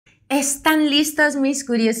¿Están listos mis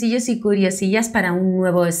curiosillos y curiosillas para un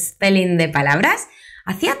nuevo spelling de palabras?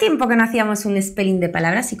 Hacía tiempo que no hacíamos un spelling de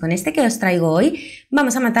palabras y con este que os traigo hoy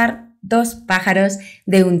vamos a matar dos pájaros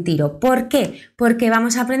de un tiro. ¿Por qué? Porque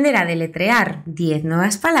vamos a aprender a deletrear 10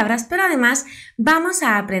 nuevas palabras, pero además vamos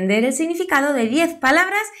a aprender el significado de 10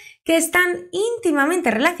 palabras que están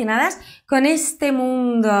íntimamente relacionadas con este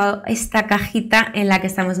mundo, esta cajita en la que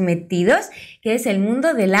estamos metidos, que es el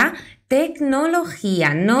mundo de la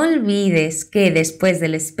tecnología. No olvides que después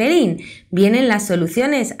del spelling vienen las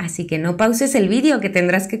soluciones, así que no pauses el vídeo que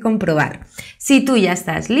tendrás que comprobar. Si tú ya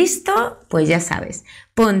estás listo, pues ya sabes,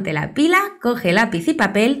 ponte la pila, coge lápiz y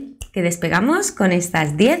papel, que despegamos con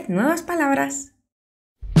estas 10 nuevas palabras.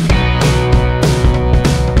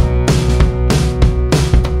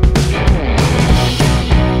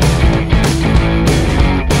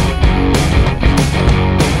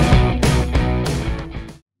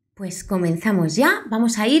 Pues comenzamos ya,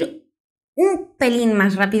 vamos a ir un pelín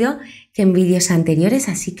más rápido que en vídeos anteriores,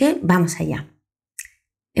 así que vamos allá.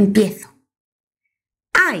 Empiezo.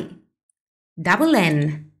 I, double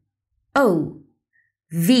N, O,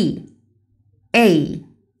 V, A,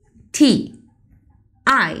 T,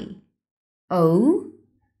 I, O,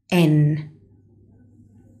 N.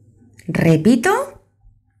 Repito.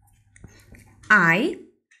 I,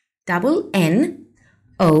 double N,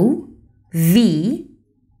 O, V,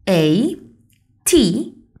 A,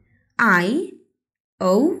 T, I,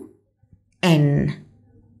 O, N.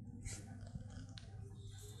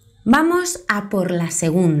 Vamos a por la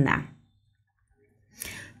segunda.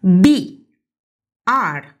 B,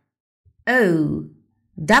 R, O,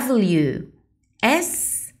 W,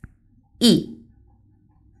 S, E.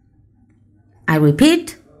 I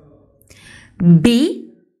repeat.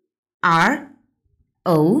 B, R,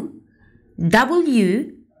 O,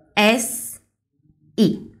 W, S,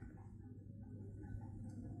 E.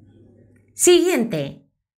 Siguiente.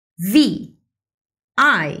 V,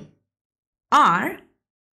 I, R,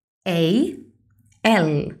 A,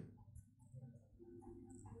 L.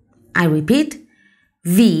 I repeat.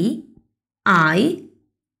 V, I,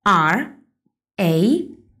 R, A,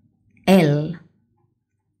 L.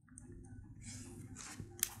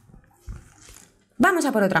 Vamos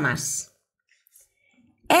a por otra más.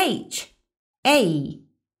 H, A,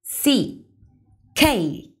 C, K,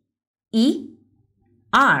 E,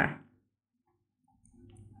 R.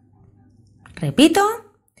 Repito.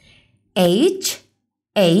 H,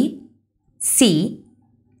 A, C,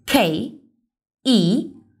 K,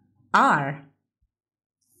 E, R.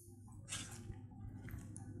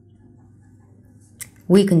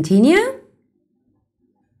 We continue.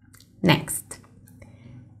 Next.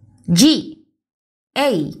 G,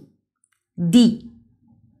 A, D,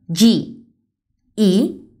 G,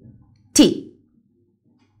 E, T.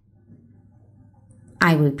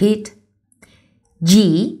 I repeat.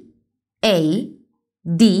 G, A,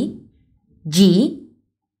 D, G,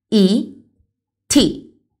 E,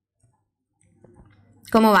 T.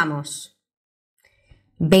 ¿Cómo vamos?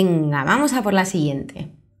 Venga, vamos a por la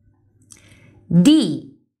siguiente.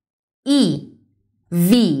 D, E,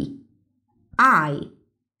 V, I,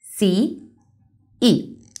 C,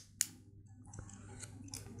 E.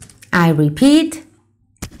 I repeat.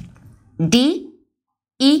 D,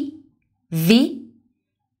 E, V,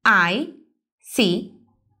 I, C,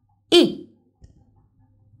 E.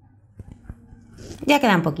 Ya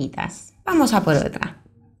quedan poquitas. Vamos a por otra.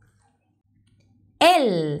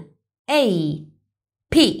 L, A,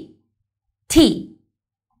 P, T,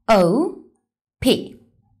 O, P.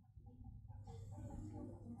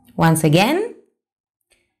 Once again.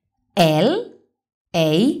 L,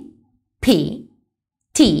 A, P,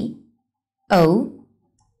 T, O,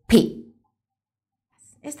 P.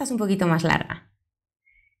 Esta es un poquito más larga.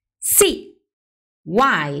 C,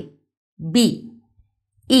 Y, B,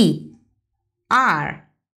 E, R,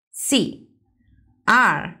 C,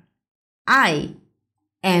 R, I,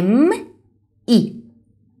 M, E.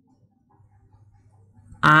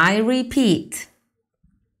 I repeat.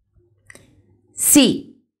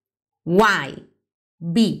 C, Y,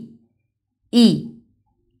 B, E,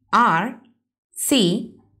 R,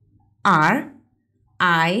 C, R,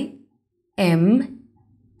 I, M,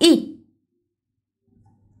 E.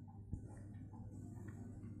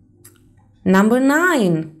 Number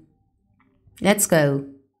 9. Let's go.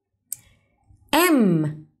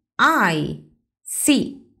 M, I,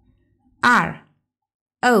 C, R,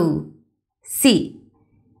 O, C,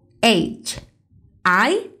 H,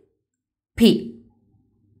 I, P.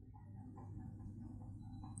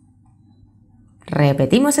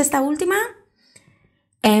 Repetimos esta última.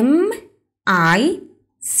 M, I,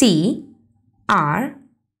 C, R,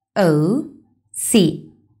 O, C,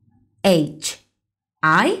 H,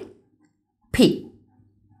 I, P.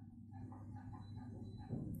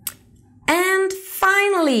 And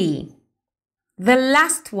finally, the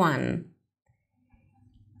last one.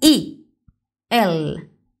 E, L,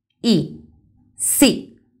 E,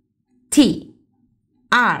 C, T,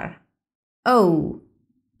 R, O,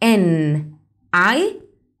 N, I,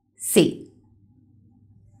 C.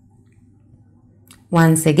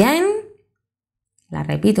 Once again, la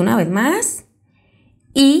repito una vez más.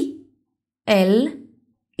 E, L,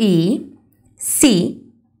 E, C,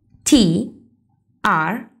 T,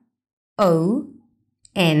 R, O,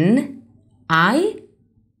 N, I,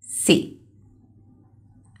 C.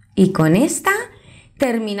 Y con esta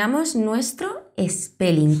terminamos nuestro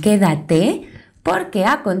spelling. Quédate porque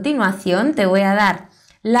a continuación te voy a dar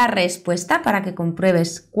la respuesta para que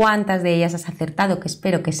compruebes cuántas de ellas has acertado, que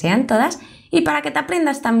espero que sean todas, y para que te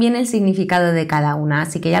aprendas también el significado de cada una.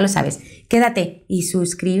 Así que ya lo sabes, quédate y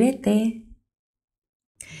suscríbete.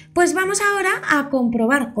 Pues vamos ahora a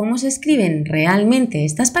comprobar cómo se escriben realmente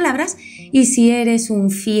estas palabras y si eres un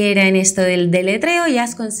fiera en esto del deletreo y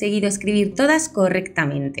has conseguido escribir todas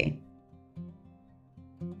correctamente.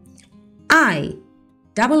 I,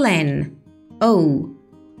 double N, O,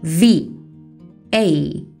 V, A,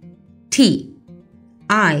 T,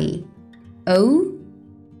 I, O,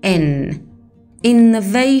 N.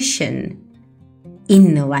 Innovation,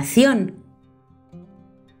 innovación.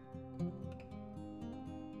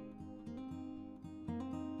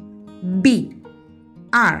 B,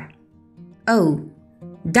 R, O,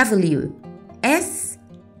 W, S,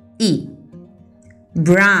 E.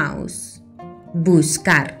 Browse,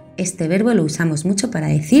 buscar. Este verbo lo usamos mucho para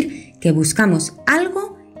decir que buscamos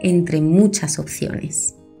algo entre muchas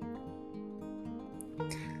opciones.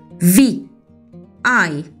 V,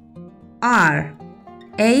 I, R, A,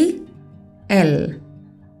 L.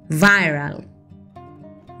 Viral,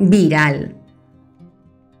 viral.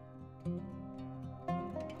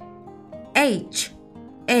 H,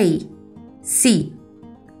 A, C,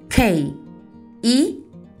 K, E,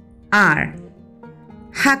 R.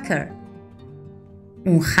 Hacker.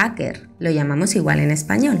 Un hacker, lo llamamos igual en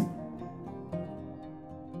español.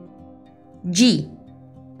 G,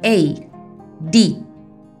 A, D,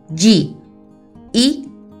 G, E,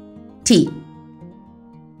 T.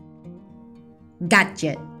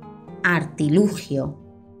 Gadget, artilugio.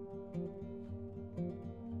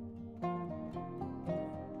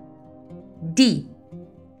 D,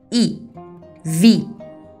 E, V,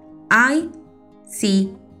 I, C,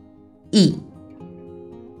 E.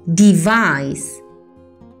 Device,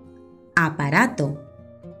 aparato.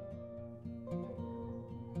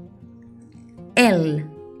 L,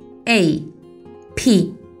 A,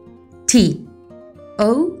 P, T,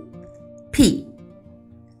 O, P.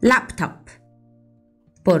 Laptop,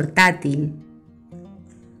 portátil.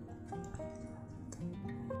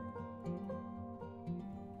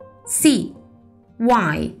 C,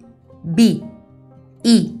 Y, B,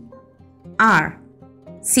 E, R,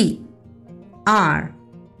 C, R,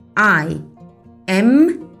 I,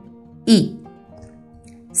 M, E.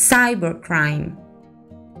 Cybercrime,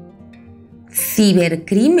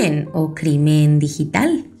 cibercrimen o crimen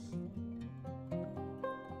digital.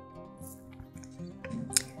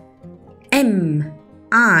 M,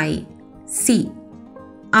 I, C,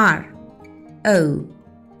 R, O,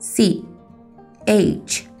 C,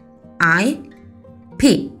 H, I,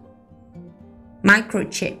 P.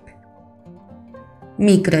 Microchip,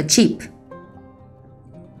 microchip.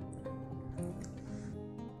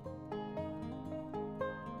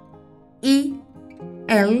 E,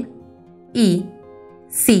 L, E,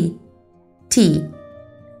 C, T,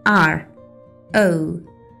 R, O,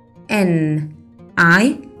 N,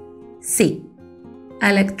 I, C.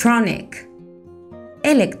 Electronic,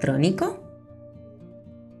 electrónico.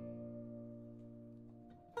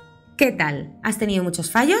 ¿Qué tal? ¿Has tenido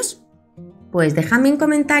muchos fallos? Pues déjame en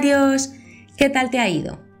comentarios qué tal te ha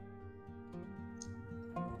ido.